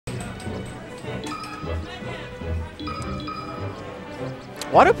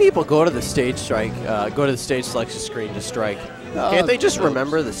Why do people go to the stage strike? Go to the stage selection screen to strike? Can't they just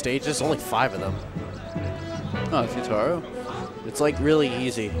remember the stages? Only 5 of them. Oh, Keitaro. It's like really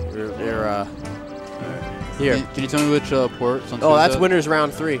easy. They're here. Can you tell me which port? Son2 Oh, that's at? winners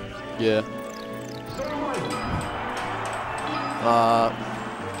round 3. Yeah.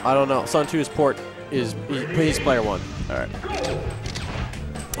 I don't know. Son2's port is he's player 1. All right.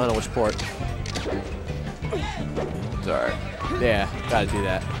 I don't know which port. It's all right. Yeah, gotta do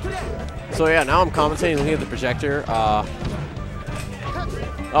that. So yeah, now I'm commentating, looking at the projector.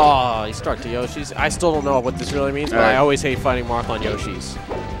 Oh, he struck to Yoshi's. I still don't know what this really means, but I always hate fighting Marth on Yoshi's.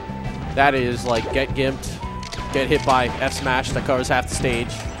 That is like get gimped, get hit by F smash that covers half the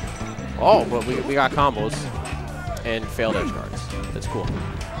stage. Oh, but we got combos and failed edge guards. That's cool.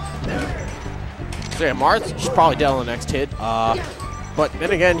 So yeah, Marth should probably dead on the next hit. But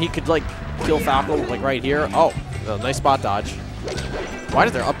then again, he could like kill Falco like right here. Oh, nice spot dodge. Why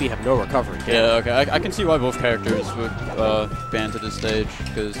does their up B have no recovery? Yeah, okay. I can see why both characters would ban to this stage,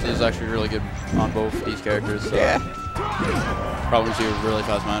 because this is actually really good on both these characters. So Yeah. probably see a really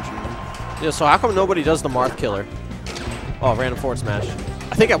fast match. Yeah, so how come nobody does the Marth killer? Oh, random forward smash.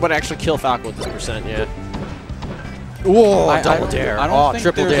 I think I would actually kill Falco with this %, yeah. Whoa, double dare. I don't oh, think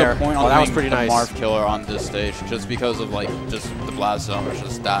triple there's dare. a point on that was doing pretty the nice. Marth killer on this stage, just because of like just the blast zone is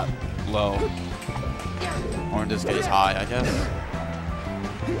just that low, or in this case high, I guess.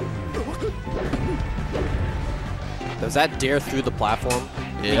 Does that dare through the platform?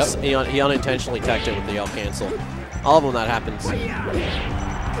 Yep. He unintentionally teched it with the L cancel. All of them that happens.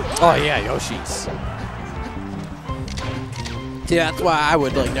 Oh yeah, Yoshi's. Yeah, that's why I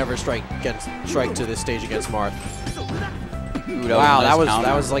would like never strike to this stage against Marth. Ooh, Wow, that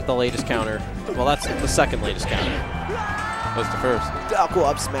that was like the latest counter. Well, that's the second latest counter. What's the first? Falco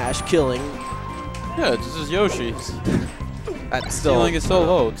up smash killing. Yeah, this is Yoshi's. That's still Ceiling is so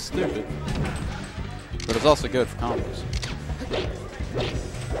low, it's stupid. But it's also good for combos.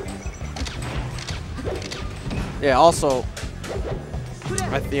 Yeah, also,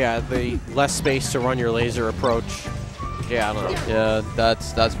 the less space to run your laser approach. Yeah, I don't know. Yeah,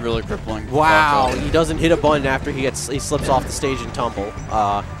 that's really crippling. Wow, he doesn't hit a button after he slips off the stage and tumble.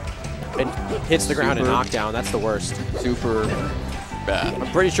 And hits the ground in knockdown. That's the worst. Super bad. I'm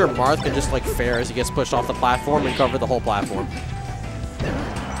pretty sure Marth can just like fair as he gets pushed off the platform and cover the whole platform.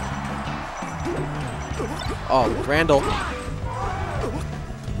 Oh, Randall.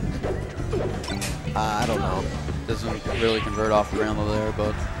 I don't know. Doesn't really convert off Randall there,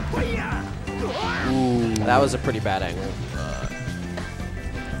 but ooh, that was a pretty bad angle.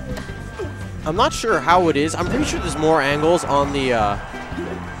 I'm not sure how it is. I'm pretty sure there's more angles on the.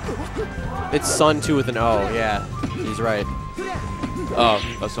 It's Son2 with an O. Yeah, he's right. oh,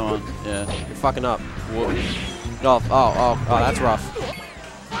 that's the one. Yeah. You're fucking up. Whoa. Oh, that's rough.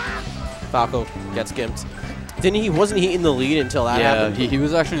 Falco gets gimped. Wasn't he in the lead until that happened? Yeah, he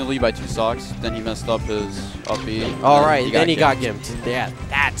was actually in the lead by 2 stocks. Then he messed up his up B. All right, then he got gimped. Yeah,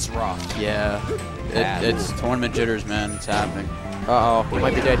 that's rough. Yeah, it's tournament jitters, man. It's happening. Uh-oh, he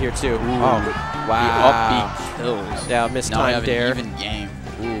might be dead here too. Ooh. Oh, wow. The up B kills. Yeah, missed Now we time have dare. an even game.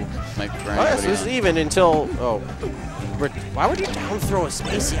 Ooh, might be for Oh, yes, anybody this is else. even until. Oh, why would you down throw a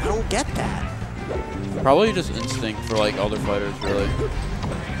Spacey? I don't get that. Probably just instinct for like other fighters, really.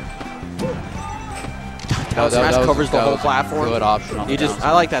 Down smash covers the whole platform. Good option on the down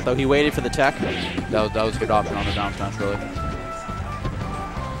I like that though. He waited for the tech. That was a good option on the down smash, really.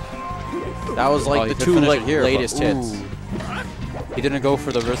 That was like the 2 latest hits. He didn't go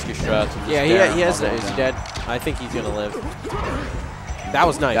for the risky strats. Yeah, he has. Is he dead? I think he's gonna live. That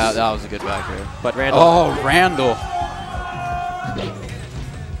was nice. That was a good back here. But Randall. Oh, Randall.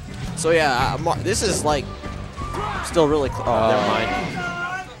 So yeah, this is like still really. Never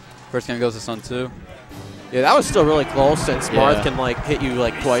mind. First game goes to Son2. Yeah, that was still really close since Marth can like hit you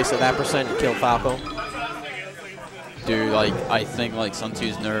like twice at that % and kill Falco. Dude, like I think like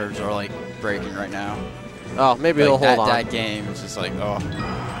Son2's nerves are like breaking right now. Oh, maybe he'll hold on. That game is just like, oh.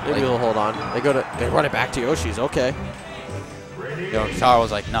 Maybe he'll hold on. They run it back to Yoshi's. Okay. Yo, Keitaro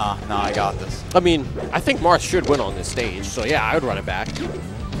was like, nah, I got this. I mean, I think Marth should win on this stage, so yeah, I would run it back.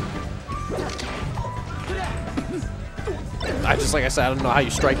 Like I said, I don't know how you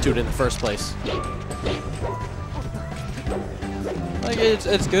strike to it in the first place. Like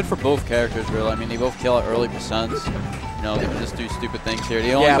it's good for both characters, really. I mean, they both kill at early %. You know, they can just do stupid things here.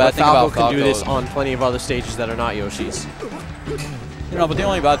 The only bad thing about Falco can do this on plenty of other stages that are not Yoshi's. You know, but the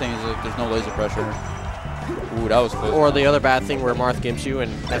only bad thing is that there's no laser pressure. Ooh, that was close. Or the other bad thing where Marth gimps you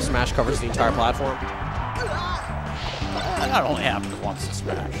and F smash covers the entire platform. That only happens once to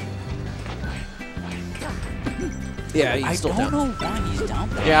smash. Yeah, he's I still don't down. know why he's down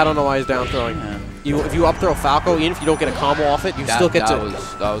there. Yeah, I don't know why he's down throwing. Yeah. If you up throw Falco, even if you don't get a combo off it, you still get to.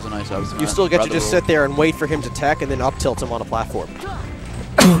 That was a nice up smash. You still get to just sit there and wait for him to tech and then up tilt him on a platform.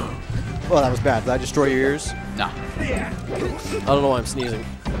 Well, that was bad. Did I destroy your ears? Nah. I don't know why I'm sneezing.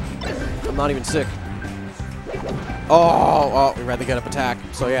 I'm not even sick. Oh, we read the get up attack.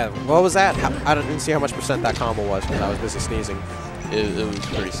 So yeah, what was that? I didn't see how much percent that combo was because I was busy sneezing. It was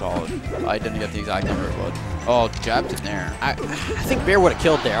pretty solid. I didn't get the exact number, but jabbed in there. I think Bear would have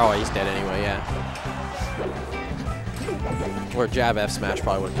killed there. Oh, he's dead anyway. Yeah. Or jab F smash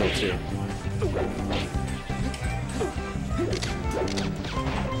probably would have killed too.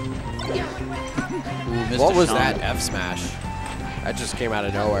 Ooh, What was that F smash? That just came out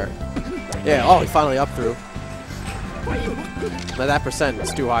of nowhere. Yeah. Oh, he finally up through. But that percent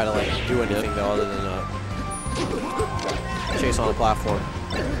is too high to like do anything though, other than chase on the platform.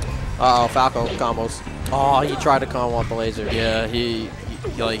 Uh oh, Falco combos. Oh, he tried to combo off the laser. Yeah, he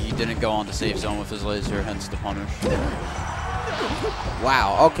didn't go on the safe zone with his laser, hence the punish.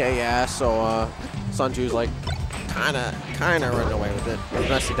 Wow. Okay. Yeah. So Son2's like kind of running away with it.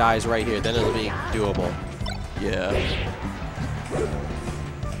 Unless he dies right here, then it'll be doable. Yeah.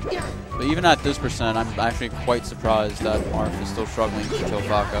 But even at this percent, I'm actually quite surprised that Marth is still struggling to kill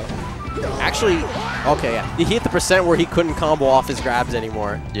Falco. Actually, okay, yeah. He hit the percent where he couldn't combo off his grabs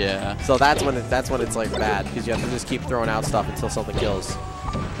anymore. Yeah. So that's when it's like bad because you have to just keep throwing out stuff until something kills.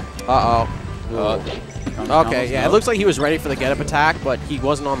 Uh oh. Okay, yeah. It looks like he was ready for the get up attack, but he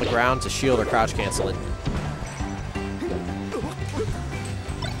wasn't on the ground to shield or crouch cancel it.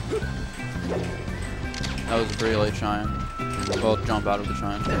 That was a pretty late shine. Well, jump out of the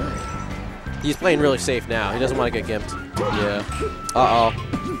shine. He's playing really safe now. He doesn't want to get gimped. Yeah. Uh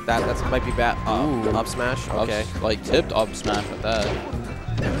oh. That might be bad. Up smash. Okay. Like tipped up smash with that.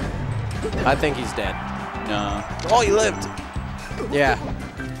 I think he's dead. No. Oh, he lived. Yeah.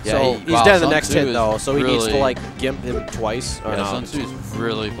 Yeah, So he's dead in the next hit though. So he needs to like gimp him twice. Or yeah, no. Son2's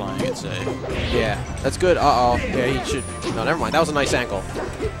really playing it safe. Yeah. That's good. Uh oh. Yeah, he should. No, never mind. That was a nice angle.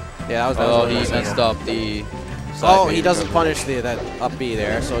 Yeah, that was. He messed up the. Oh, he doesn't punish that up B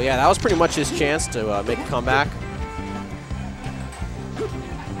there. So yeah, that was pretty much his chance to make a comeback.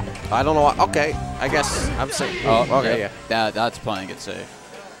 I don't know. Okay, I guess I'm saying. Oh, okay, yeah. That's playing it safe.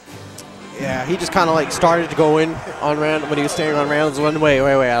 Yeah, he just kind of like started to go in on random when he was staying on randoms. Wait,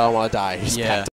 I don't want to die. He just yeah.